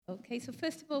Okay, so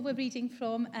first of all, we're reading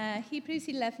from Hebrews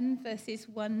 11, verses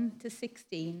 1 to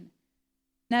 16.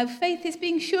 Now, faith is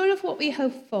being sure of what we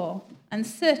hope for and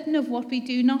certain of what we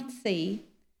do not see.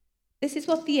 This is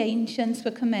what the ancients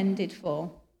were commended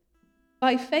for.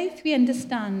 By faith, we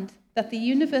understand that the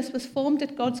universe was formed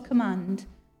at God's command,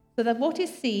 so that what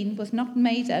is seen was not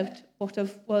made out what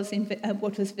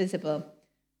was visible.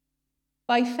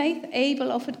 By faith,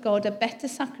 Abel offered God a better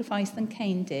sacrifice than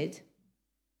Cain did.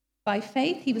 By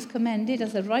faith, he was commended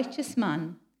as a righteous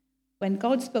man when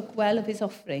God spoke well of his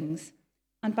offerings.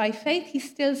 And by faith, he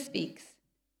still speaks,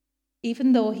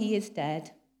 even though he is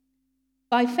dead.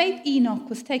 By faith, Enoch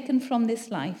was taken from this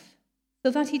life,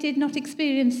 so that he did not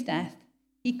experience death.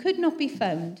 He could not be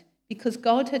found, because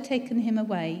God had taken him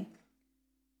away.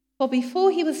 For before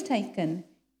he was taken,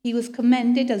 he was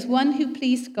commended as one who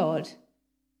pleased God.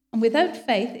 And without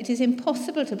faith, it is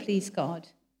impossible to please God,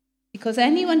 because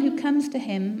anyone who comes to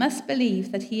him must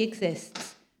believe that he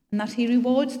exists and that he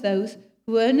rewards those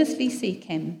who earnestly seek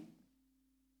him.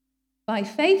 By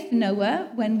faith,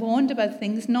 Noah, when warned about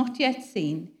things not yet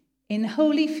seen, in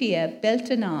holy fear built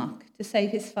an ark to save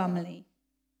his family.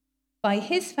 By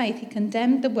his faith, he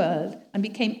condemned the world and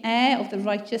became heir of the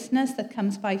righteousness that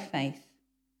comes by faith.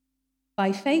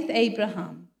 By faith,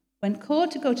 Abraham, when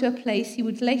called to go to a place he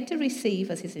would later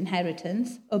receive as his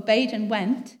inheritance, obeyed and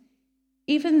went,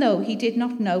 even though he did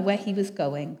not know where he was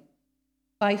going.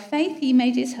 By faith, he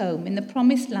made his home in the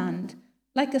promised land,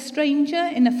 like a stranger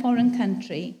in a foreign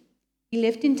country. He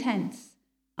lived in tents,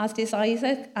 as did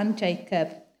Isaac and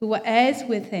Jacob, who were heirs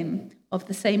with him of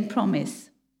the same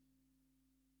promise.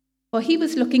 For he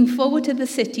was looking forward to the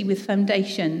city with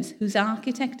foundations, whose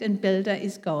architect and builder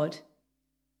is God.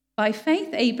 By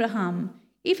faith, Abraham,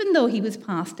 even though he was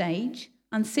past age,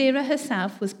 and Sarah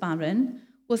herself was barren,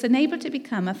 was enabled to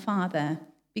become a father,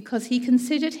 because he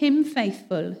considered him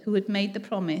faithful who had made the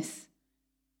promise.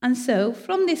 And so,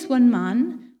 from this one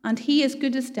man, and he as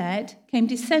good as dead, came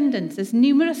descendants as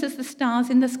numerous as the stars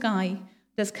in the sky,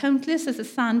 as countless as the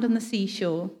sand on the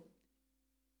seashore.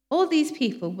 All these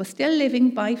people were still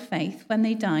living by faith when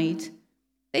they died.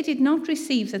 They did not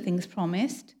receive the things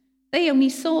promised. They only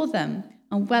saw them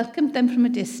and welcomed them from a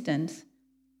distance,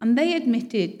 and they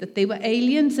admitted that they were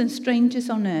aliens and strangers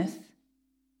on earth.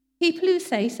 People who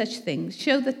say such things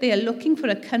show that they are looking for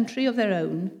a country of their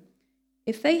own.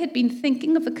 If they had been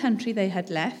thinking of the country they had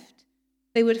left,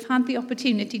 they would have had the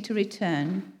opportunity to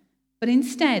return. But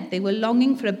instead, they were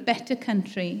longing for a better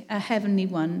country, a heavenly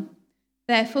one.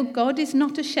 Therefore, God is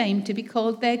not ashamed to be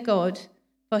called their God,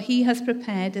 for he has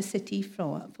prepared a city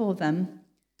for them.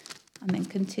 And then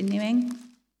continuing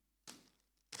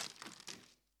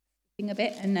a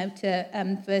bit, and now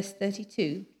to verse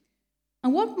 32.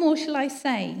 And what more shall I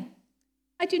say?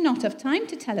 I do not have time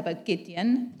to tell about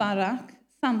Gideon, Barak,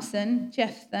 Samson,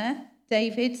 Jephthah,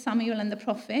 David, Samuel, and the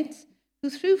prophets,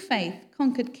 who through faith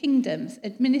conquered kingdoms,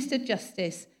 administered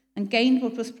justice, and gained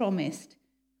what was promised,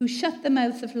 who shut the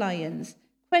mouths of lions,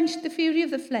 quenched the fury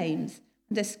of the flames,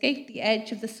 and escaped the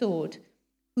edge of the sword,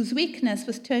 whose weakness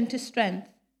was turned to strength,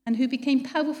 and who became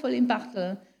powerful in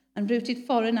battle and routed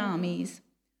foreign armies.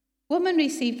 Women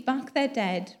received back their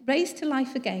dead, raised to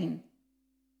life again.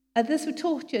 Others were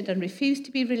tortured and refused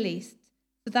to be released,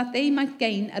 so that they might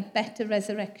gain a better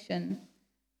resurrection.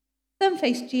 Some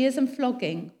faced jeers and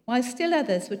flogging, while still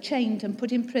others were chained and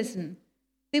put in prison.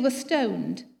 They were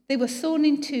stoned, they were sawn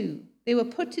in two, they were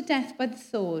put to death by the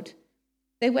sword.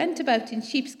 They went about in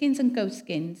sheepskins and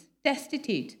goatskins,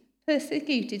 destitute,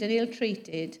 persecuted and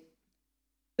ill-treated.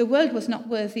 The world was not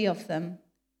worthy of them.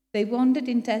 They wandered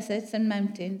in deserts and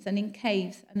mountains and in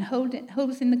caves and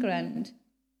holes in the ground.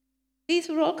 These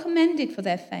were all commended for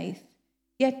their faith,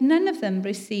 yet none of them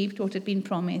received what had been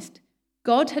promised.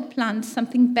 God had planned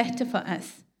something better for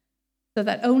us, so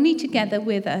that only together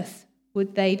with us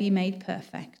would they be made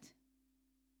perfect.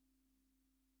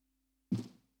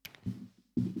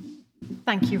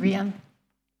 Thank you, Rianne.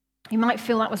 You might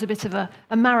feel that was a bit of a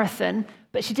marathon,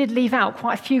 but she did leave out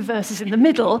quite a few verses in the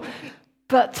middle.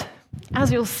 But as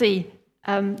you'll see,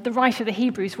 the writer of the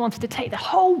Hebrews wanted to take the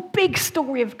whole big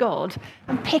story of God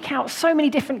and pick out so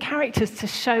many different characters to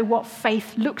show what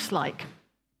faith looks like.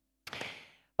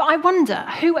 But I wonder,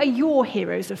 who are your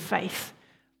heroes of faith?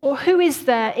 Or who is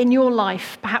there in your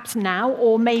life, perhaps now,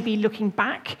 or maybe looking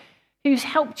back, who's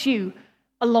helped you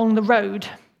along the road,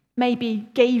 maybe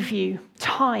gave you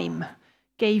time,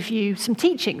 gave you some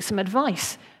teaching, some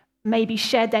advice, maybe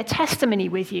shared their testimony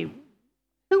with you?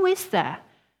 Who is there?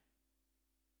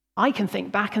 I can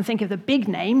think back and think of the big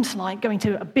names, like going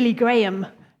to a Billy Graham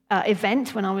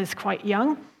event when I was quite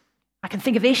young. I can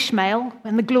think of Ishmael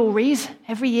and the Glories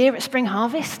every year at Spring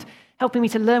Harvest. helping me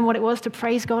to learn what it was to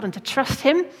praise God and to trust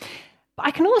him. But I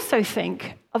can also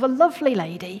think of a lovely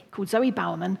lady called Zoe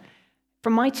Bowerman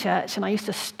from my church, and I used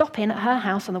to stop in at her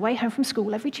house on the way home from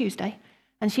school every Tuesday,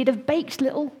 and she'd have baked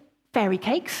little fairy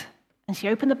cakes, and she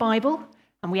opened the Bible,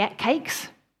 and we ate cakes,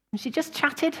 and she just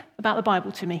chatted about the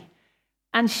Bible to me.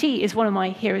 And she is one of my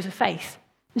heroes of faith.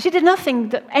 And she did nothing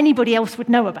that anybody else would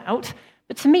know about,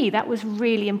 but to me that was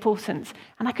really important.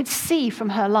 And I could see from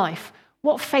her life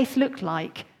what faith looked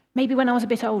like, maybe when I was a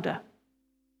bit older.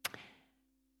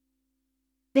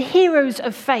 The heroes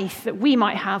of faith that we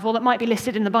might have, or that might be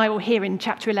listed in the Bible here in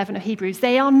chapter 11 of Hebrews,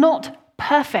 they are not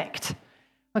perfect.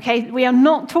 Okay, we are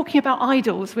not talking about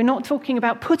idols. We're not talking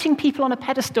about putting people on a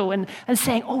pedestal and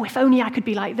saying, oh, if only I could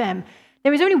be like them.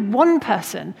 There is only one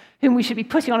person whom we should be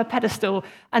putting on a pedestal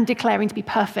and declaring to be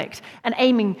perfect and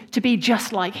aiming to be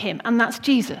just like him, and that's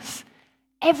Jesus.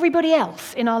 Everybody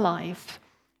else in our lives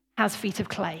has feet of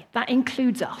clay. That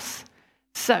includes us.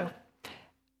 So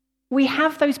we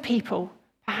have those people.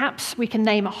 Perhaps we can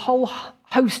name a whole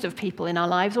host of people in our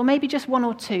lives, or maybe just one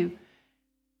or two.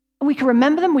 We can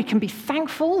remember them, we can be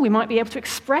thankful, we might be able to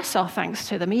express our thanks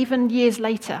to them even years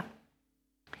later.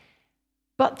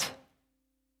 But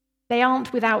they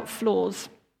aren't without flaws.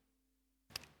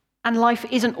 And life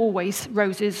isn't always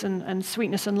roses and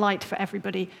sweetness and light for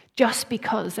everybody just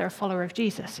because they're a follower of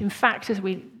Jesus. In fact, as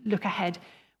we look ahead,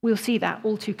 we'll see that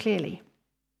all too clearly.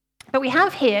 But we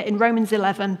have here in Romans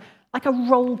 11 like a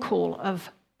roll call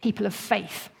of people of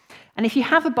faith. And if you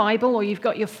have a Bible or you've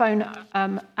got your phone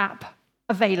app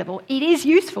available, it is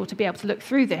useful to be able to look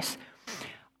through this.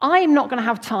 I'm not going to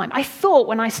have time. I thought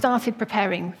when I started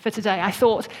preparing for today, I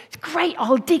thought, it's great,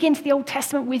 I'll dig into the Old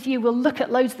Testament with you. We'll look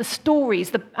at loads of the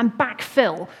stories and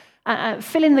backfill,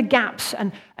 fill in the gaps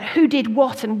and who did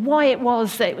what and why it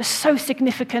was that it was so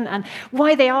significant and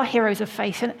why they are heroes of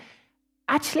faith. And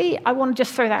actually, I want to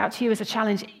just throw that out to you as a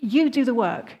challenge. You do the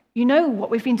work. You know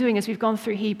what we've been doing as we've gone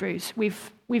through Hebrews.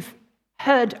 We've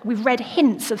read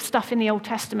hints of stuff in the Old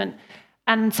Testament.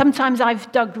 And sometimes I've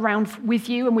dug around with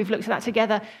you and we've looked at that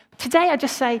together. Today I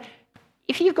just say,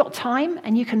 if you've got time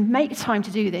and you can make time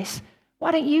to do this,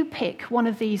 why don't you pick one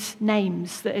of these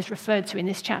names that is referred to in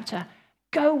this chapter?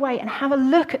 Go away and have a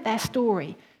look at their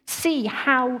story. See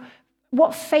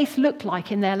what faith looked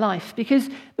like in their life. Because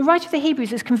the writer of the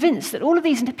Hebrews is convinced that all of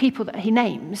these people that he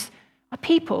names are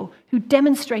people who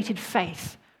demonstrated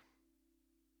faith.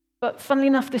 But funnily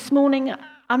enough, this morning,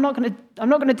 I'm not going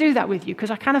to do that with you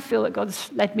because I kind of feel that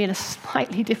God's led me in a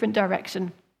slightly different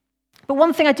direction. But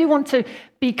one thing I do want to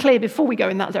be clear before we go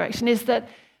in that direction is that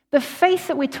the faith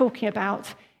that we're talking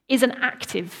about is an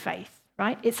active faith,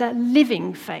 right? It's a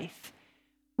living faith.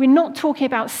 We're not talking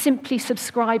about simply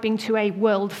subscribing to a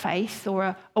world faith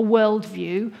or a world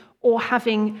view or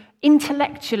having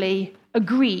intellectually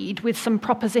agreed with some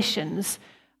propositions.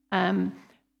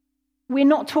 We're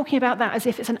not talking about that as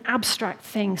if it's an abstract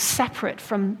thing separate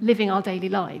from living our daily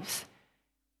lives.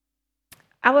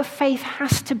 Our faith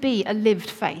has to be a lived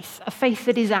faith, a faith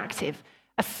that is active,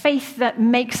 a faith that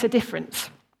makes a difference.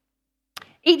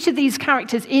 Each of these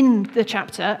characters in the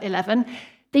chapter 11,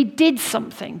 they did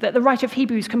something that the writer of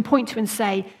Hebrews can point to and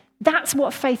say, that's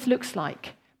what faith looks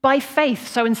like. By faith,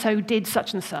 so-and-so did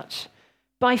such and such.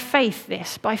 By faith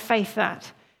this, by faith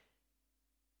that.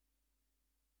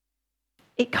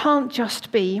 It can't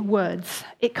just be words.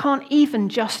 It can't even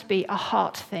just be a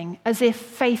heart thing, as if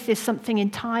faith is something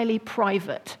entirely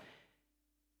private.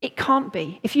 It can't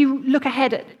be. If you look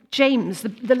ahead at James,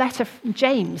 the letter from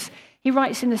James, he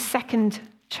writes in the second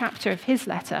chapter of his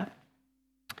letter,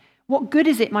 "What good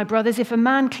is it, my brothers, if a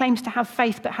man claims to have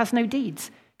faith but has no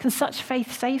deeds? Can such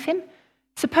faith save him?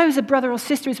 Suppose a brother or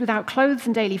sister is without clothes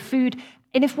and daily food,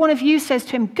 and if one of you says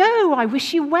to him, 'Go, I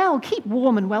wish you well, keep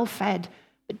warm and well fed,'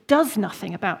 but does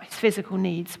nothing about his physical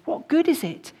needs, what good is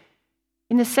it?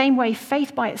 In the same way,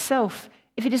 faith by itself,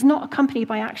 if it is not accompanied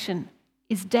by action,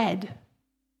 is dead."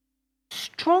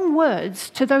 Strong words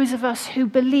to those of us who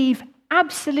believe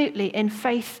absolutely in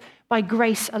faith by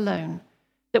grace alone,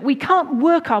 that we can't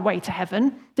work our way to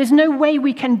heaven. There's no way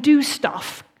we can do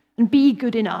stuff and be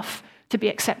good enough to be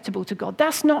acceptable to God.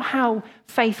 That's not how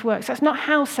faith works. That's not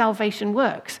how salvation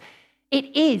works.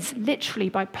 It is literally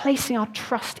by placing our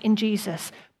trust in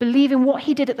Jesus, believing what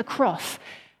he did at the cross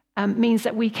means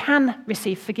that we can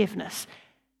receive forgiveness.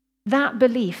 That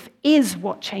belief is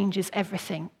what changes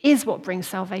everything, is what brings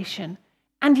salvation.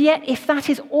 And yet, if that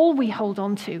is all we hold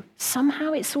on to,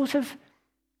 somehow it sort of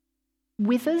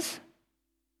withers.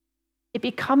 It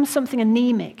becomes something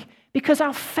anemic because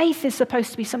our faith is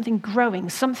supposed to be something growing,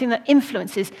 something that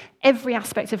influences every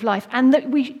aspect of life, and that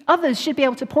others should be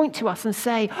able to point to us and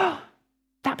say, "Oh,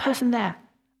 that person there,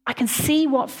 I can see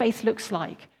what faith looks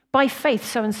like. By faith,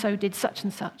 so-and-so did such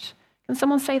and such. Can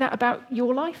someone say that about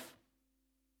your life?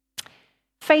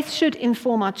 Faith should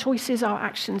inform our choices, our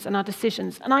actions, and our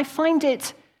decisions. And I find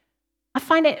it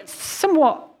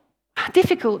somewhat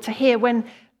difficult to hear when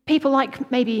people like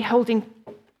maybe holding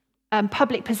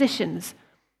public positions,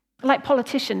 like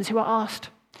politicians who are asked,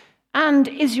 and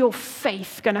is your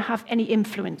faith going to have any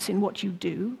influence in what you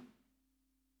do?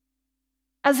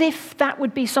 As if that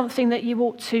would be something that you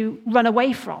ought to run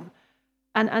away from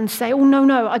and say, oh,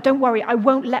 no, don't worry, I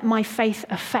won't let my faith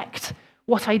affect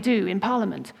what I do in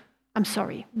Parliament. I'm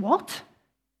sorry, what?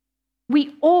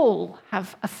 We all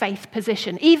have a faith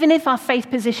position. Even if our faith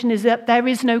position is that there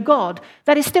is no God,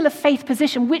 that is still a faith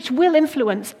position which will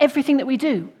influence everything that we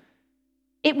do.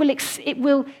 It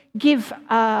will give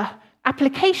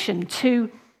application to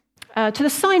the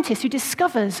scientist who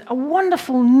discovers a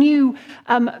wonderful new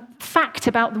fact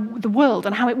about the world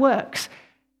and how it works.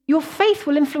 Your faith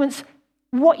will influence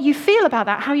what you feel about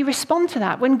that, how you respond to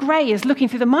that. When Gray is looking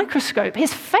through the microscope,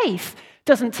 his faith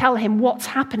doesn't tell him what's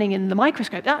happening in the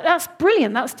microscope. That's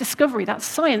brilliant. That's discovery. That's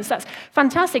science. That's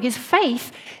fantastic. His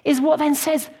faith is what then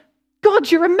says, God,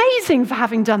 you're amazing for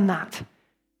having done that.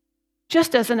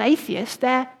 Just as an atheist,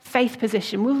 their faith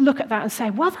position will look at that and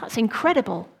say, well, that's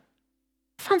incredible.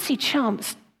 Fancy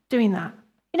chance doing that.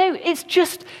 It's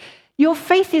just, your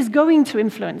faith is going to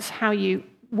influence how you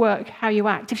work, how you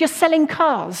act. If you're selling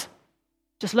cars,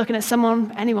 just looking at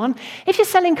anyone, if you're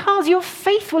selling cars, your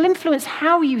faith will influence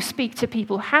how you speak to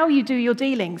people, how you do your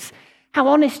dealings, how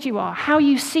honest you are, how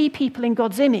you see people in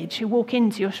God's image who walk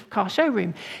into your car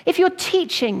showroom. If you're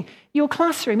teaching your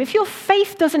classroom, if your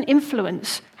faith doesn't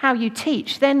influence how you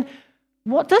teach, then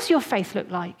what does your faith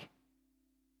look like?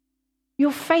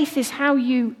 Your faith is how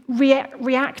you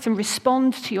react and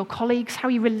respond to your colleagues, how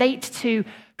you relate to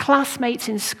classmates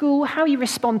in school, how you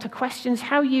respond to questions,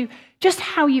 how you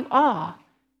are.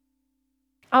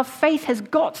 Our faith has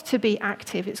got to be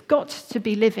active, it's got to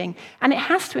be living, and it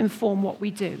has to inform what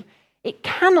we do. It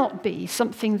cannot be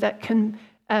something that can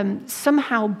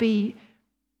somehow be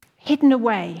hidden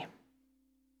away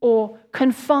or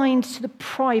confined to the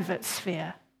private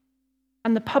sphere.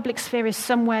 And the public sphere is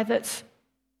somewhere that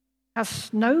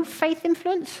has no faith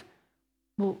influence?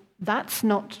 Well, that's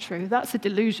not true. That's a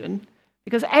delusion,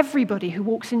 because everybody who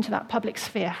walks into that public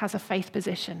sphere has a faith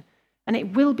position, and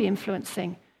it will be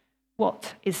influencing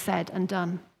what is said and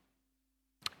done.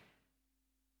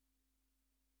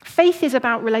 Faith is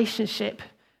about relationship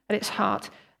at its heart.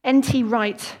 N.T.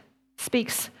 Wright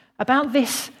speaks about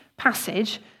this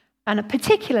passage, and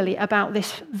particularly about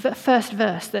this first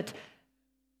verse, that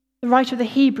the writer of the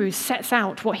Hebrews sets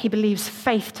out what he believes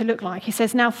faith to look like. He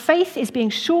says, now faith is being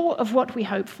sure of what we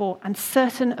hope for and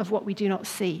certain of what we do not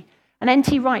see. And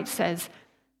N.T. Wright says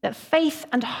that faith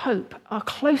and hope are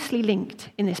closely linked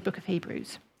in this book of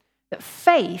Hebrews. That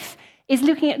faith is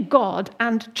looking at God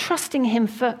and trusting him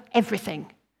for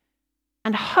everything.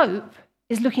 And hope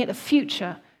is looking at the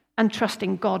future and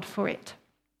trusting God for it.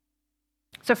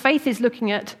 So faith is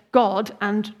looking at God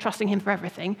and trusting him for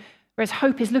everything, whereas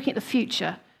hope is looking at the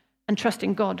future and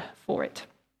trusting God for it.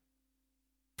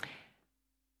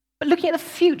 But looking at the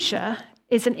future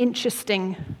is an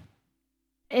interesting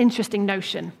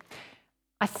notion.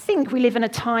 I think we live in a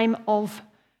time of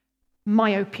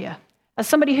myopia. As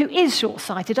somebody who is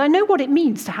short-sighted, I know what it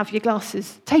means to have your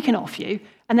glasses taken off you,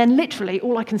 and then literally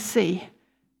all I can see,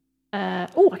 I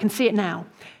can see it now.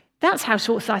 That's how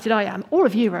short-sighted I am. All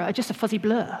of you are just a fuzzy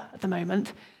blur at the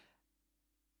moment.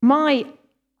 My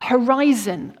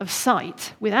horizon of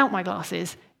sight without my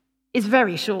glasses is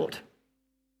very short.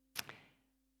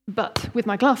 But with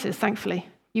my glasses, thankfully,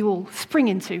 you all spring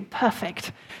into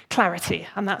perfect clarity,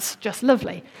 and that's just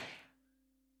lovely.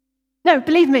 No,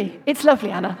 believe me, it's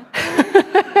lovely, Anna.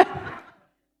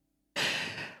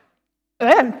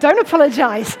 Don't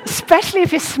apologise, especially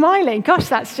if you're smiling. Gosh,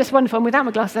 that's just wonderful. And without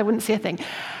my glasses, I wouldn't see a thing.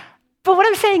 But what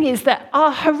I'm saying is that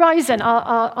our horizon,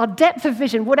 our depth of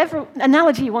vision, whatever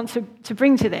analogy you want to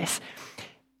bring to this,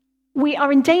 we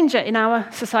are in danger in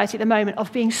our society at the moment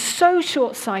of being so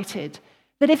short-sighted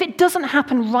that if it doesn't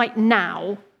happen right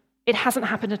now, it hasn't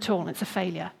happened at all, and it's a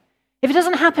failure. If it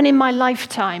doesn't happen in my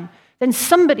lifetime, then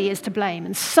somebody is to blame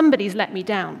and somebody's let me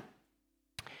down.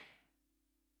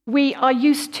 We are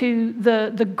used to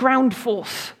the ground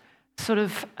force sort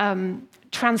of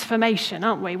transformation,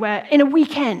 aren't we? Where in a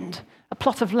weekend, a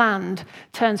plot of land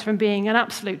turns from being an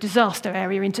absolute disaster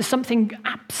area into something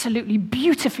absolutely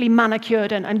beautifully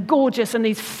manicured and gorgeous, and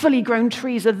these fully grown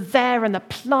trees are there, and the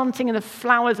planting and the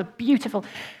flowers are beautiful.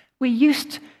 We're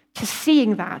used to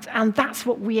seeing that, and that's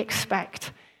what we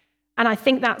expect. And I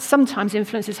think that sometimes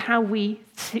influences how we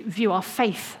view our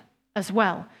faith as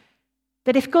well.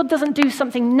 That if God doesn't do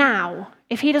something now,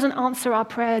 if he doesn't answer our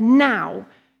prayer now,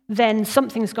 then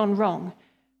something's gone wrong.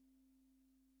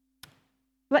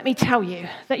 Let me tell you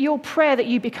that your prayer that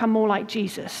you become more like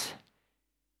Jesus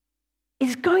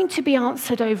is going to be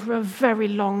answered over a very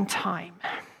long time,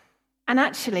 and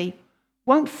actually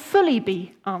won't fully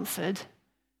be answered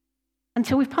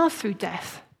until we've passed through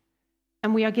death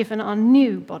and we are given our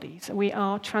new bodies and we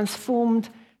are transformed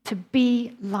to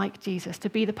be like Jesus, to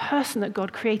be the person that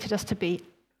God created us to be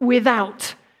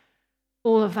without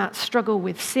all of that struggle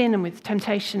with sin and with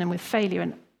temptation and with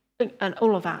failure and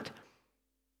all of that.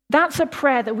 That's a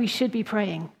prayer that we should be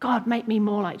praying. God, make me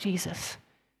more like Jesus.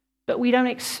 But we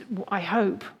don't, I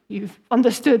hope you've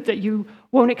understood that you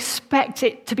won't expect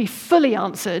it to be fully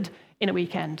answered in a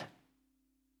weekend.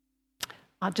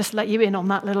 I'll just let you in on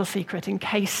that little secret in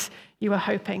case you were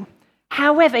hoping.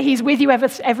 However, he's with you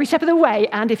every step of the way,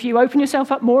 and if you open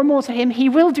yourself up more and more to him, he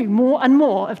will do more and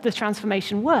more of the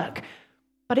transformation work.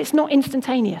 But it's not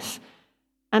instantaneous.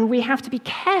 And we have to be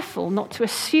careful not to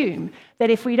assume that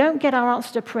if we don't get our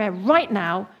answer to prayer right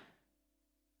now,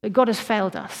 that God has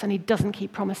failed us and he doesn't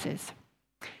keep promises.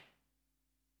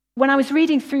 When I was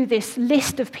reading through this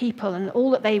list of people and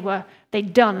all that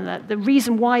they'd done, and the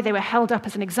reason why they were held up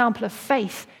as an example of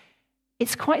faith,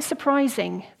 it's quite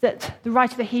surprising that the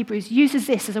writer of the Hebrews uses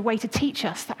this as a way to teach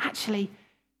us that actually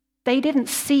they didn't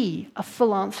see a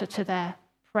full answer to their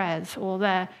prayers or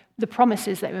the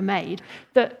promises that were made,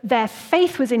 that their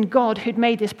faith was in God who'd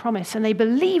made this promise, and they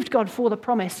believed God for the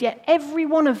promise, yet every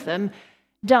one of them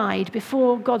died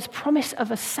before God's promise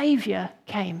of a Savior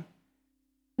came.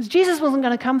 Because Jesus wasn't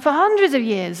going to come for hundreds of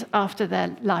years after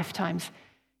their lifetimes,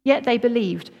 yet they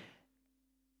believed,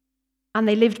 and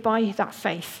they lived by that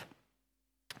faith.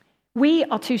 We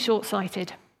are too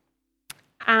short-sighted,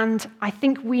 and I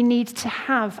think we need to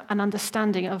have an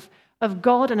understanding of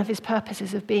God and of his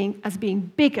purposes as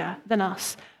being bigger than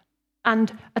us,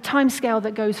 and a timescale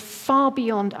that goes far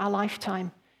beyond our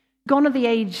lifetime. Gone are the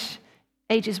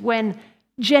ages when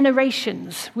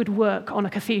generations would work on a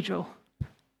cathedral.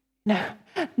 No,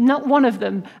 not one of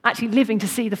them actually living to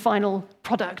see the final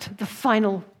product, the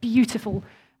final beautiful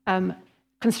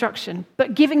construction,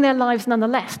 but giving their lives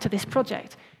nonetheless to this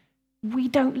project. We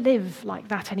don't live like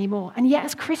that anymore. And yet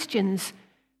as Christians,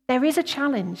 there is a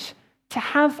challenge to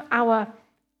have our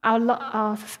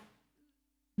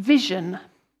vision,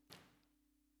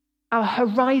 our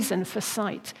horizon for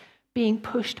sight being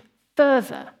pushed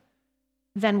further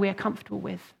than we're comfortable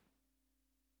with.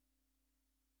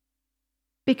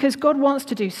 Because God wants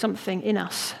to do something in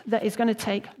us that is going to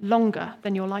take longer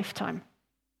than your lifetime.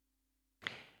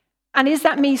 And is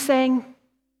that me saying,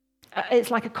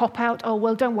 it's like a cop-out, oh,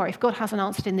 well, don't worry, if God hasn't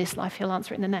answered in this life, he'll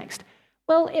answer it in the next?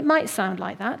 Well, it might sound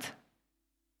like that.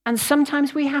 And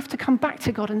sometimes we have to come back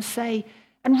to God and say,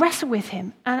 and wrestle with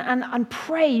him, and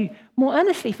pray more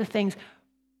earnestly for things.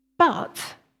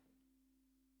 But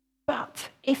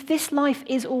if this life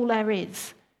is all there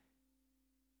is,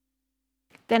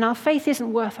 then our faith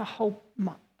isn't worth a whole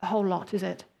lot, is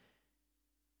it?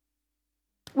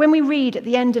 When we read at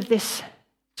the end of this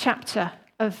chapter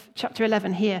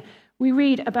 11 here, we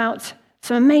read about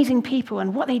some amazing people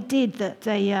and what they did, that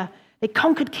they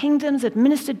conquered kingdoms,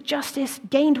 administered justice,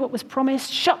 gained what was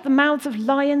promised, shut the mouths of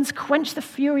lions, quenched the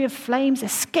fury of flames,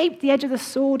 escaped the edge of the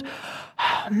sword.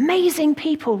 Oh, amazing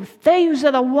people. Those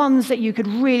are the ones that you could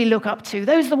really look up to.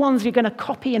 Those are the ones you're going to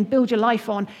copy and build your life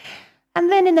on.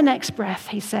 And then in the next breath,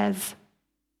 he says,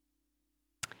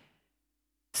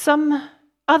 some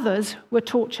others were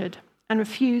tortured and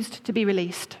refused to be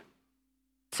released,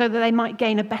 so that they might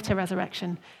gain a better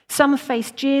resurrection. Some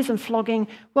faced jeers and flogging,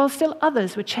 while still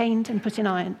others were chained and put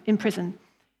in prison.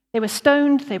 They were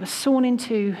stoned, they were sawn in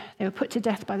two, they were put to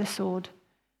death by the sword.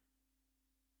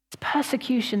 There's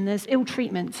persecution, there's ill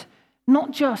treatment,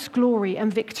 not just glory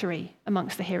and victory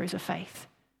amongst the heroes of faith.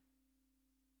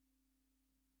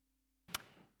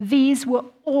 These were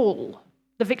all,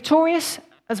 the victorious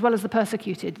as well as the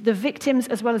persecuted, the victims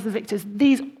as well as the victors,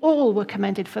 these all were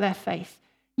commended for their faith.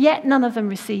 Yet none of them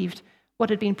received what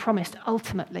had been promised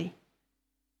ultimately.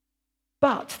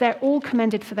 But they're all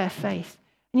commended for their faith.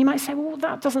 And you might say, well,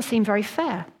 that doesn't seem very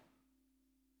fair.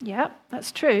 Yeah,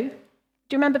 that's true.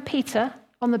 Do you remember Peter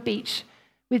on the beach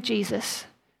with Jesus,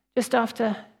 just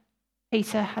after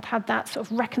Peter had that sort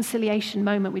of reconciliation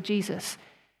moment with Jesus?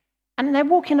 And they're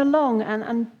walking along,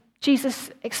 and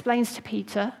Jesus explains to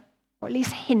Peter, or at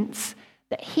least hints,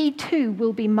 that he too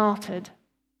will be martyred.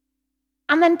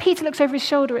 And then Peter looks over his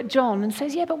shoulder at John and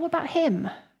says, yeah, but what about him?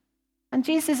 And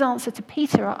Jesus' answer to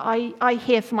Peter, I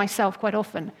hear for myself quite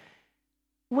often,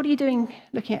 what are you doing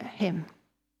looking at him?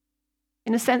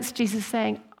 In a sense, Jesus is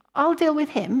saying, I'll deal with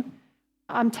him.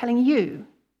 I'm telling you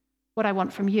what I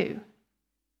want from you.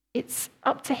 It's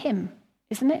up to him,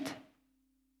 isn't it?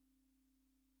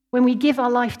 When we give our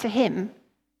life to him,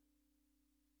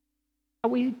 are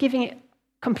we giving it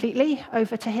completely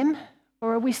over to him?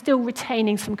 Or are we still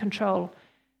retaining some control?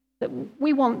 That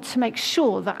we want to make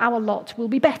sure that our lot will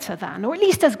be better than, or at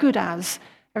least as good as,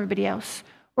 everybody else?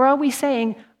 Or are we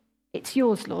saying, it's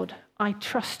yours, Lord, I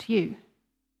trust you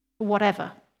for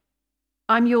whatever.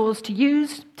 I'm yours to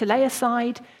use, to lay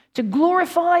aside, to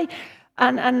glorify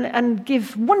and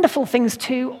give wonderful things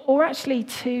to, or actually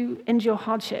to endure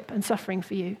hardship and suffering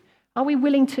for you? Are we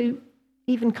willing to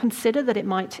even consider that it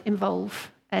might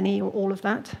involve any or all of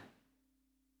that?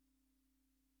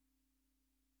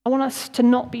 I want us to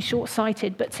not be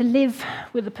short-sighted, but to live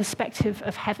with the perspective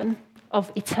of heaven,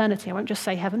 of eternity. I won't just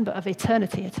say heaven, but of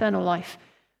eternity, eternal life.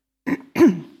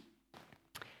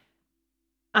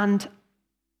 And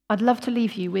I'd love to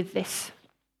leave you with this.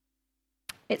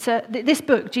 This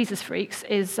book, Jesus Freaks,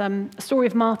 is a story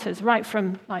of martyrs, right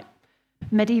from like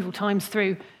medieval times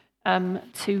through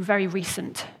to very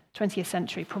recent 20th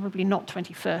century, probably not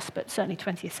 21st, but certainly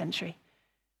 20th century.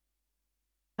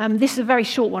 This is a very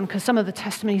short one because some of the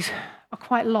testimonies are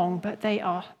quite long, but they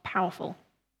are powerful.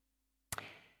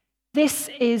 This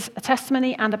is a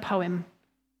testimony and a poem.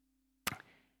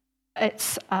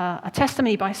 It's a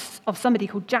testimony of somebody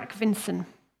called Jack Vinson,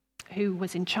 who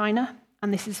was in China,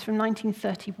 and this is from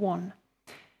 1931.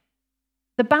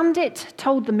 The bandit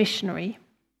told the missionary,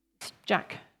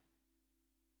 Jack,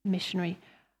 missionary,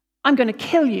 "I'm going to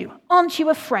kill you. Aren't you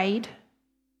afraid?"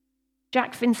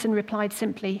 Jack Vinson replied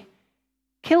simply,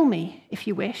 "Kill me if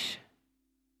you wish.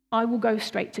 I will go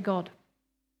straight to God."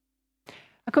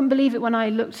 I couldn't believe it when I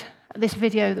looked at this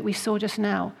video that we saw just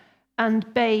now,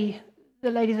 and Bay, the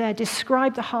lady there,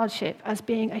 described the hardship as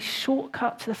being a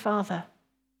shortcut to the Father.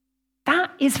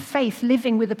 That is faith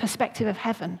living with the perspective of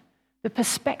heaven, the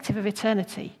perspective of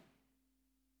eternity.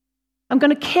 "I'm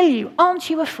going to kill you. Aren't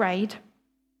you afraid?"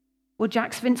 Well,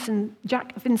 Jack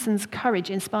Vinson's courage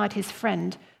inspired his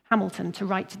friend Hamilton to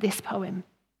write this poem.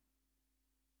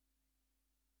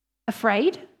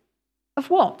 Afraid?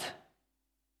 Of what?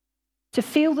 To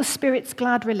feel the Spirit's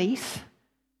glad release,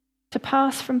 to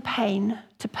pass from pain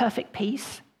to perfect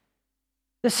peace,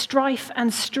 the strife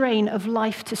and strain of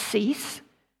life to cease.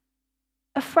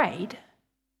 Afraid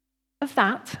of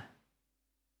that?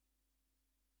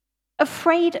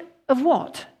 Afraid of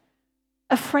what?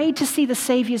 Afraid to see the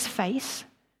Saviour's face,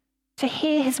 to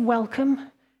hear his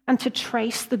welcome, and to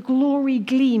trace the glory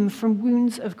gleam from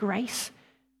wounds of grace.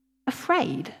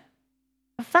 Afraid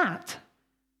of that?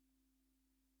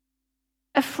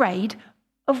 Afraid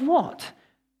of what?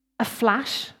 A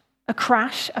flash, a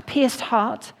crash, a pierced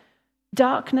heart,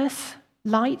 darkness,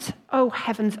 light, oh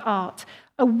heaven's art,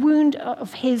 a wound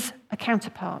of his a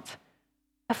counterpart.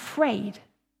 Afraid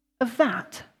of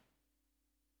that?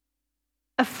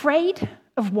 Afraid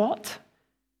of what?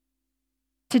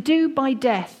 To do by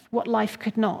death what life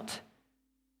could not,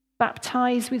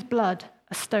 baptize with blood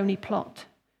a stony plot,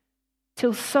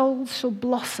 till souls shall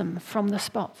blossom from the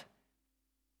spot.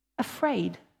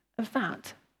 Afraid of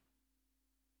that?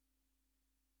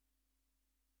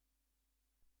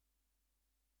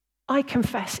 I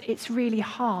confess it's really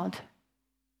hard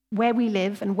where we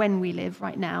live and when we live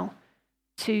right now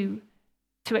to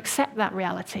accept that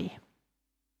reality.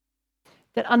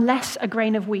 That unless a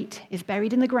grain of wheat is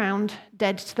buried in the ground,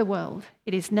 dead to the world,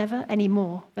 it is never any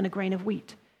more than a grain of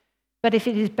wheat. But if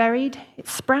it is buried, it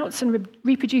sprouts and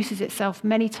reproduces itself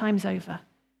many times over.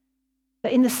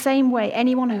 That in the same way,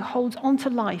 anyone who holds on to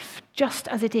life just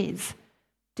as it is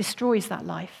destroys that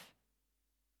life.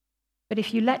 But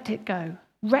if you let it go,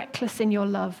 reckless in your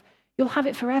love, you'll have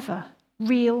it forever,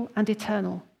 real and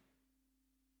eternal.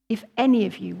 If any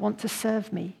of you want to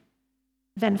serve me,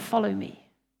 then follow me.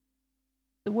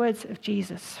 The words of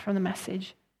Jesus from the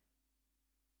Message.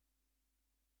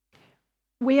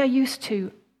 We are used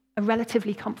to a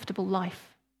relatively comfortable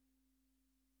life.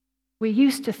 We're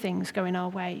used to things going our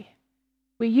way.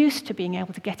 We're used to being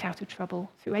able to get out of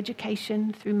trouble through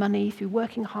education, through money, through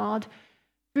working hard,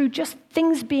 through just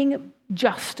things being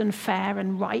just and fair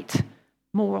and right,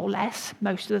 more or less,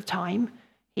 most of the time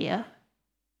here.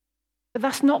 But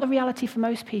that's not the reality for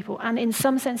most people. And in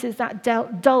some senses, that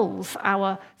dulls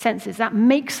our senses. That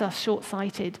makes us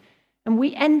short-sighted. And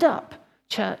we end up,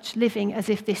 church, living as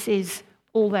if this is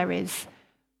all there is,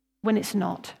 when it's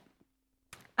not.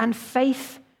 And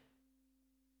faith,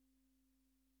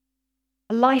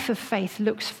 a life of faith,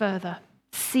 looks further,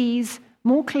 sees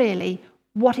more clearly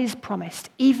what is promised,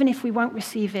 even if we won't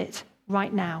receive it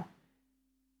right now.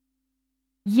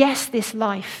 Yes, this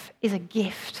life is a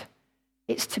gift.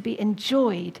 It's to be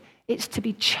enjoyed. It's to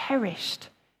be cherished.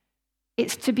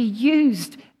 It's to be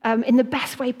used in the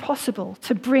best way possible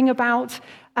to bring about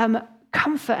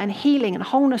comfort and healing and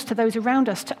wholeness to those around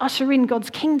us, to usher in God's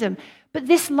kingdom. But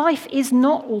this life is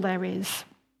not all there is.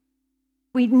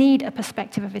 We need a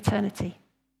perspective of eternity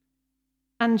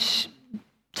and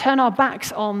turn our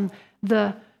backs on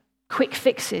the quick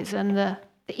fixes and the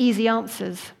easy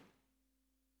answers.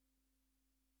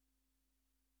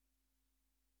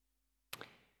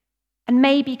 And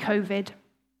maybe COVID,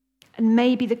 and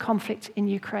maybe the conflict in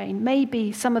Ukraine,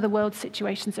 maybe some of the world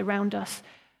situations around us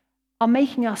are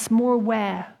making us more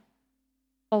aware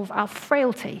of our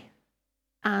frailty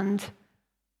and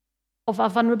of our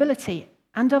vulnerability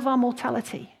and of our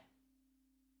mortality.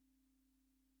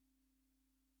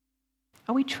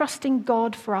 Are we trusting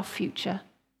God for our future,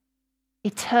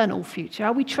 eternal future?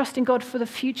 Are we trusting God for the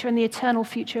future and the eternal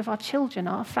future of our children,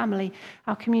 our family,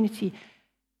 our community?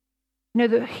 You know,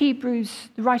 the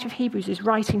writer of Hebrews is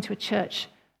writing to a church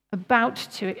about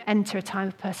to enter a time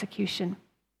of persecution.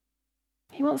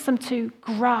 He wants them to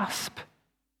grasp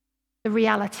the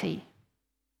reality.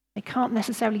 They can't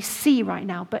necessarily see right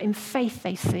now, but in faith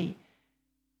they see.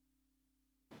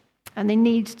 And they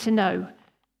need to know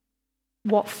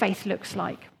what faith looks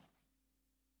like.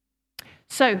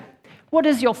 So, what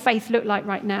does your faith look like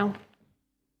right now?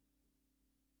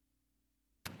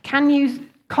 Can you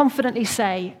confidently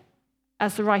say,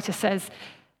 as the writer says,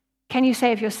 can you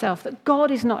say of yourself that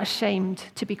God is not ashamed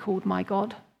to be called my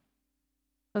God?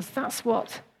 Because that's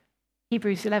what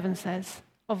Hebrews 11 says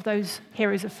of those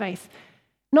heroes of faith.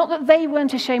 Not that they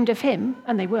weren't ashamed of him,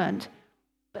 and they weren't,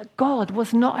 but God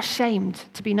was not ashamed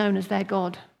to be known as their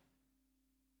God.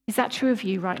 Is that true of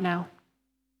you right now?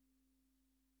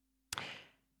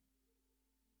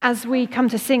 As we come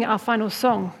to sing our final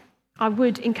song, I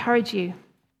would encourage you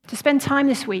to spend time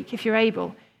this week, if you're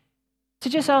able, to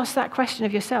just ask that question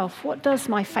of yourself. What does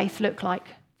my faith look like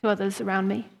to others around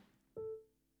me?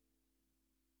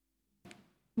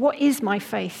 What is my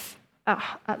faith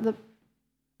at the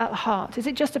heart? Is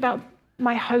it just about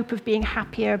my hope of being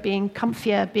happier, being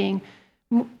comfier,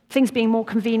 things being more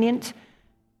convenient?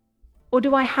 Or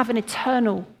do I have an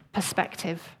eternal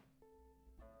perspective?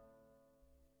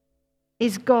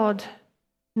 Is God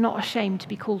not ashamed to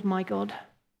be called my God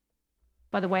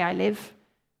by the way I live,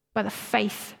 by the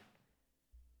faith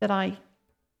that I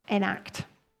enact?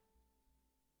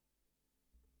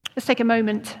 Let's take a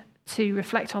moment to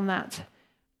reflect on that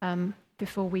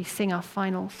before we sing our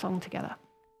final song together.